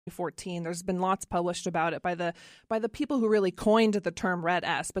2014. There's been lots published about it by the people who really coined the term red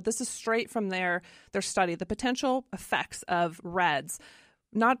S, but this is straight from their study, the potential effects of reds.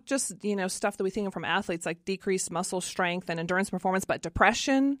 Not just, stuff that we think of from athletes like decreased muscle strength and endurance performance, but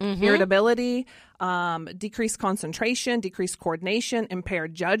depression, irritability, decreased concentration, decreased coordination,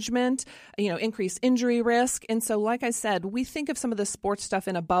 impaired judgment, increased injury risk. And so, like I said, we think of some of the sports stuff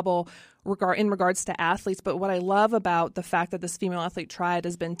in a bubble in regards to athletes. But what I love about the fact that this female athlete triad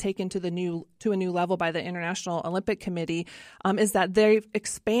has been taken to a new level by the International Olympic Committee is that they've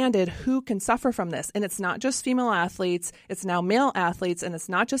expanded who can suffer from this. And it's not just female athletes, it's now male athletes, and it's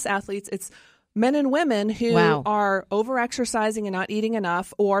not just athletes, it's men and women who are over-exercising and not eating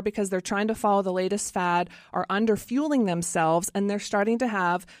enough, or because they're trying to follow the latest fad, are under-fueling themselves, and they're starting to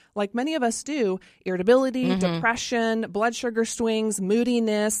have, like many of us do, irritability, depression, blood sugar swings,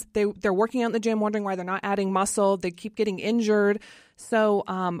 moodiness. They're working out in the gym wondering why they're not adding muscle. They keep getting injured. So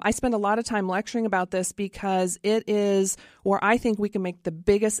I spend a lot of time lecturing about this because it is where I think we can make the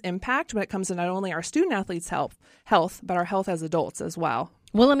biggest impact when it comes to not only our student athletes' health, but our health as adults as well.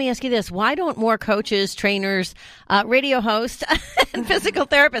 Well, let me ask you this. Why don't more coaches, trainers, radio hosts, and physical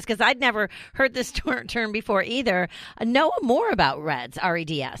therapists, because I'd never heard this term before either, know more about REDS,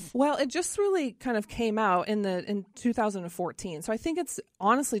 R-E-D-S? Well, it just really kind of came out in 2014. So I think it's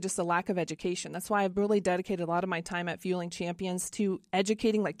honestly just a lack of education. That's why I've really dedicated a lot of my time at Fueling Champions to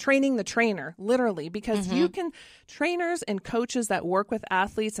educating, like training the trainer, literally, because trainers and coaches that work with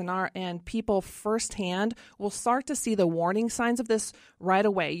athletes and people firsthand will start to see the warning signs of this right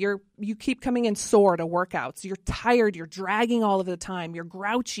away. You keep coming in sore to workouts. You're tired. You're dragging all of the time. You're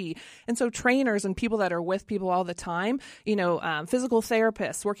grouchy. And so trainers and people that are with people all the time, physical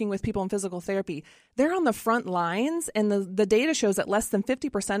therapists working with people in physical therapy, they're on the front lines, and the data shows that less than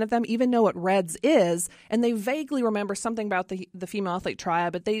 50% of them even know what REDS is, and they vaguely remember something about the female athlete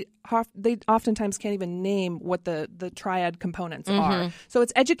triad, but they oftentimes can't even name what the triad components are. So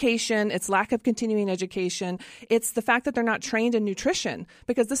it's education, it's lack of continuing education, it's the fact that they're not trained in nutrition,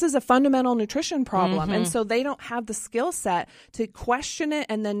 because this is a fundamental nutrition problem, and so they don't have the skill set to question it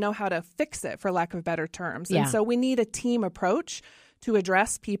and then know how to fix it, for lack of better terms. And so we need a team approach to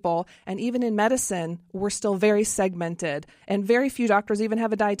address people. And even in medicine, we're still very segmented, and very few doctors even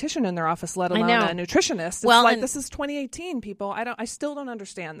have a dietitian in their office, let alone a nutritionist. It's this is 2018, people. I still don't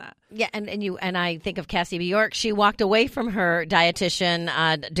understand that. Yeah, and I think of Cassie Bjork. She walked away from her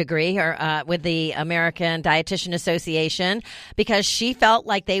dietitian degree with the American Dietitian Association because she felt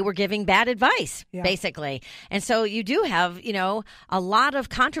like they were giving bad advice, basically. And so you do have, a lot of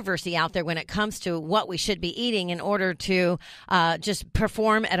controversy out there when it comes to what we should be eating in order to just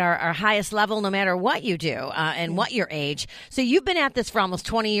perform at our highest level, no matter what you do and what your age. So you've been at this for almost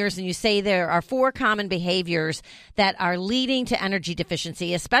 20 years, and you say there are 4 common behaviors that are leading to energy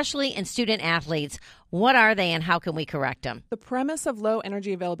deficiency, especially in student athletes. What are they, and how can we correct them? The premise of low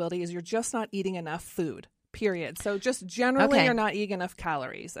energy availability is you're just not eating enough food. Period. So just generally you're not eating enough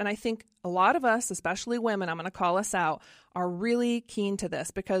calories. And I think a lot of us, especially women, I'm going to call us out, are really keen to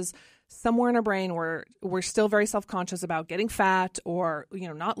this because somewhere in our brain we're still very self-conscious about getting fat or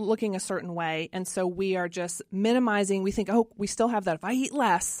not looking a certain way. And so we are just minimizing. We think, we still have that. If I eat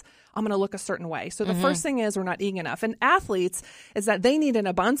less, I'm going to look a certain way. So the first thing is we're not eating enough. And athletes is that they need an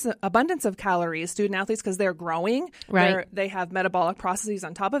abundance of calories, student athletes, because they're growing. Right. They have metabolic processes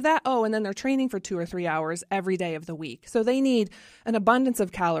on top of that. And then they're training for 2 or 3 hours every day of the week. So they need an abundance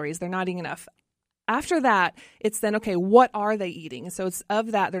of calories. They're not eating enough. After that, it's then, what are they eating? So it's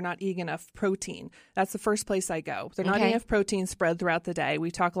of that, they're not eating enough protein. That's the first place I go. They're not eating enough protein spread throughout the day. We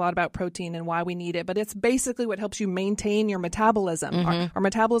talk a lot about protein and why we need it, but it's basically what helps you maintain your metabolism. Our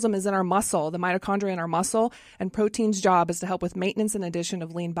metabolism is in our muscle, the mitochondria in our muscle, and protein's job is to help with maintenance and addition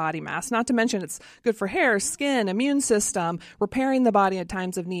of lean body mass. Not to mention it's good for hair, skin, immune system, repairing the body at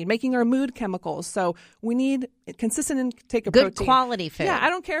times of need, making our mood chemicals. So we need consistent intake of protein. Good quality food. Yeah, I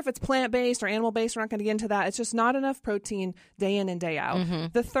don't care if it's plant-based or animal-based. We're not going to get into that. It's just not enough protein day in and day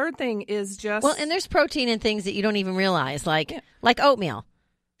out. The third thing is just... Well, and there's protein in things that you don't even realize, like oatmeal.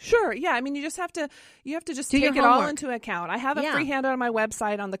 Sure. Yeah. I mean, you have to just take it all into account. I have a free handout on my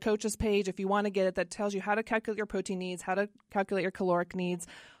website on the coaches page if you want to get it that tells you how to calculate your protein needs, how to calculate your caloric needs.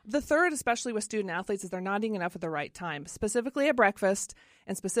 The third, especially with student athletes, is they're not eating enough at the right time, specifically at breakfast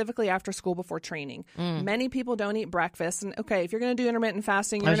and specifically after school before training. Many people don't eat breakfast. And okay, if you're going to do intermittent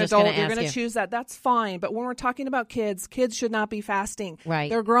fasting, you're an adult, you're going to choose that. That's fine. But when we're talking about kids should not be fasting. Right.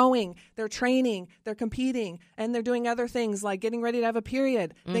 They're growing, they're training, they're competing, and they're doing other things like getting ready to have a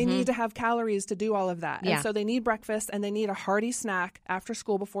period. They need to have calories to do all of that. Yeah. And so they need breakfast and they need a hearty snack after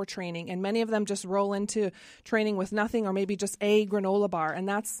school before training. And many of them just roll into training with nothing or maybe just a granola bar. And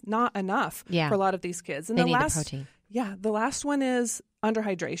that's not enough for a lot of these kids. And they need the protein. Yeah, the last one is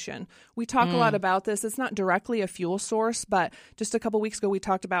underhydration. We talk a lot about this. It's not directly a fuel source, but just a couple weeks ago we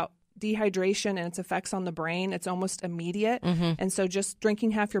talked about dehydration and its effects on the brain. It's almost immediate. And so just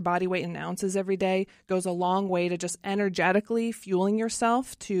drinking half your body weight in ounces every day goes a long way to just energetically fueling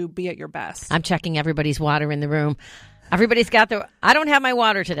yourself to be at your best. I'm checking everybody's water in the room. Everybody's got their... I don't have my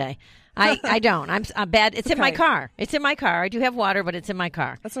water today. I don't. I'm bad. It's in my car. It's in my car. I do have water, but it's in my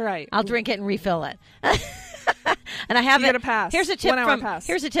car. That's all right. I'll drink it and refill it. And I have you get a pass. Here's a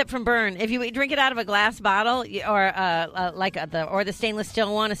tip from Bern. If you drink it out of a glass bottle or the stainless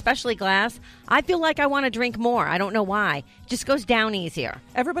steel one, especially glass, I feel like I want to drink more. I don't know why. It just goes down easier.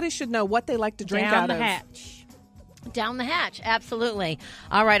 Everybody should know what they like to drink down out the of. Hatch. Down the hatch. Absolutely.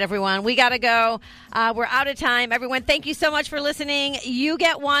 All right, everyone. We got to go. We're out of time. Everyone, thank you so much for listening. You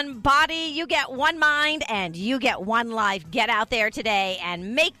get one body, you get one mind, and you get one life. Get out there today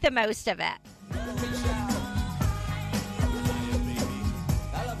and make the most of it.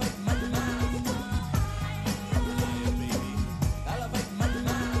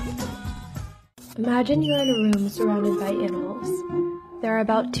 Imagine you're in a room surrounded by animals. There are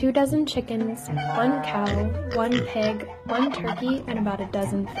about 24 chickens, 1 cow, 1 pig, 1 turkey, and about a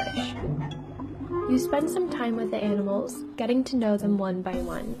dozen fish. You spend some time with the animals, getting to know them one by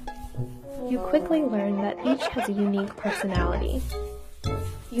one. You quickly learn that each has a unique personality.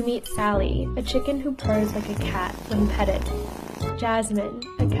 You meet Sally, a chicken who purrs like a cat when petted. Jasmine,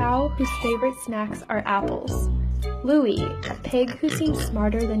 a cow whose favorite snacks are apples. Louie, a pig who seems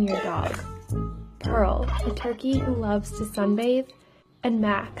smarter than your dog. Pearl, a turkey who loves to sunbathe, and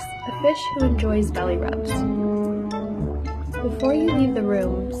Max, a fish who enjoys belly rubs. Before you leave the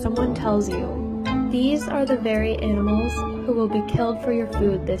room, someone tells you, these are the very animals who will be killed for your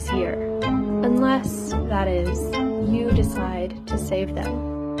food this year, unless, that is, you decide to save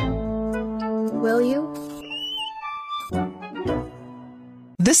them. Will you?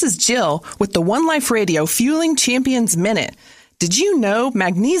 This is Jill with the One Life Radio Fueling Champions Minute. Did you know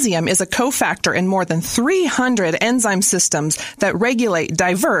magnesium is a cofactor in more than 300 enzyme systems that regulate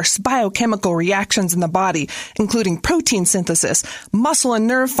diverse biochemical reactions in the body, including protein synthesis, muscle and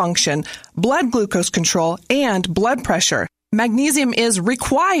nerve function, blood glucose control, and blood pressure? Magnesium is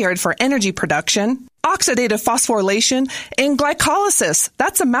required for energy production, oxidative phosphorylation, and glycolysis.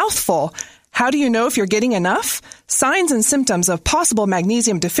 That's a mouthful. How do you know if you're getting enough? Signs and symptoms of possible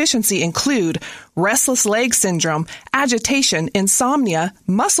magnesium deficiency include restless leg syndrome, agitation, insomnia,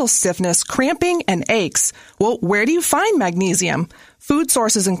 muscle stiffness, cramping, and aches. Well, where do you find magnesium? Food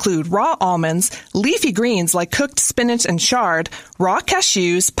sources include raw almonds, leafy greens like cooked spinach and chard, raw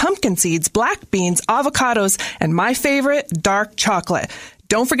cashews, pumpkin seeds, black beans, avocados, and my favorite, dark chocolate.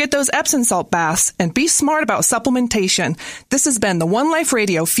 Don't forget those Epsom salt baths and be smart about supplementation. This has been the One Life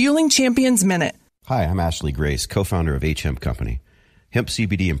Radio Fueling Champions Minute. Hi, I'm Ashley Grace, co-founder of H-Hemp Company. Hemp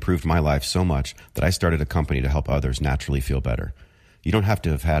CBD improved my life so much that I started a company to help others naturally feel better. You don't have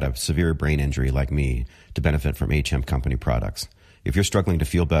to have had a severe brain injury like me to benefit from H-Hemp Company products. If you're struggling to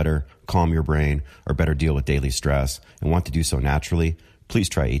feel better, calm your brain, or better deal with daily stress and want to do so naturally, please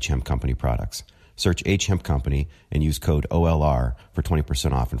try H-Hemp Company products. Search H-Hemp Company and use code OLR for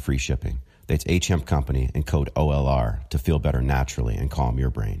 20% off and free shipping. That's H-Hemp Company and code OLR to feel better naturally and calm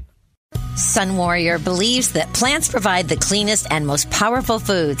your brain. Sun Warrior believes that plants provide the cleanest and most powerful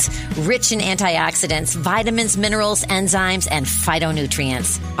foods, rich in antioxidants, vitamins, minerals, enzymes, and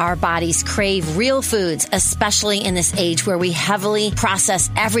phytonutrients. Our bodies crave real foods, especially in this age where we heavily process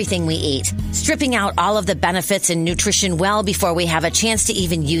everything we eat, stripping out all of the benefits and nutrition well before we have a chance to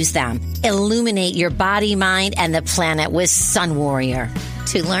even use them. Illuminate your body, mind, and the planet with Sun Warrior.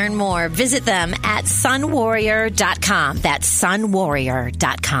 To learn more, visit them at sunwarrior.com. That's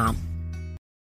sunwarrior.com.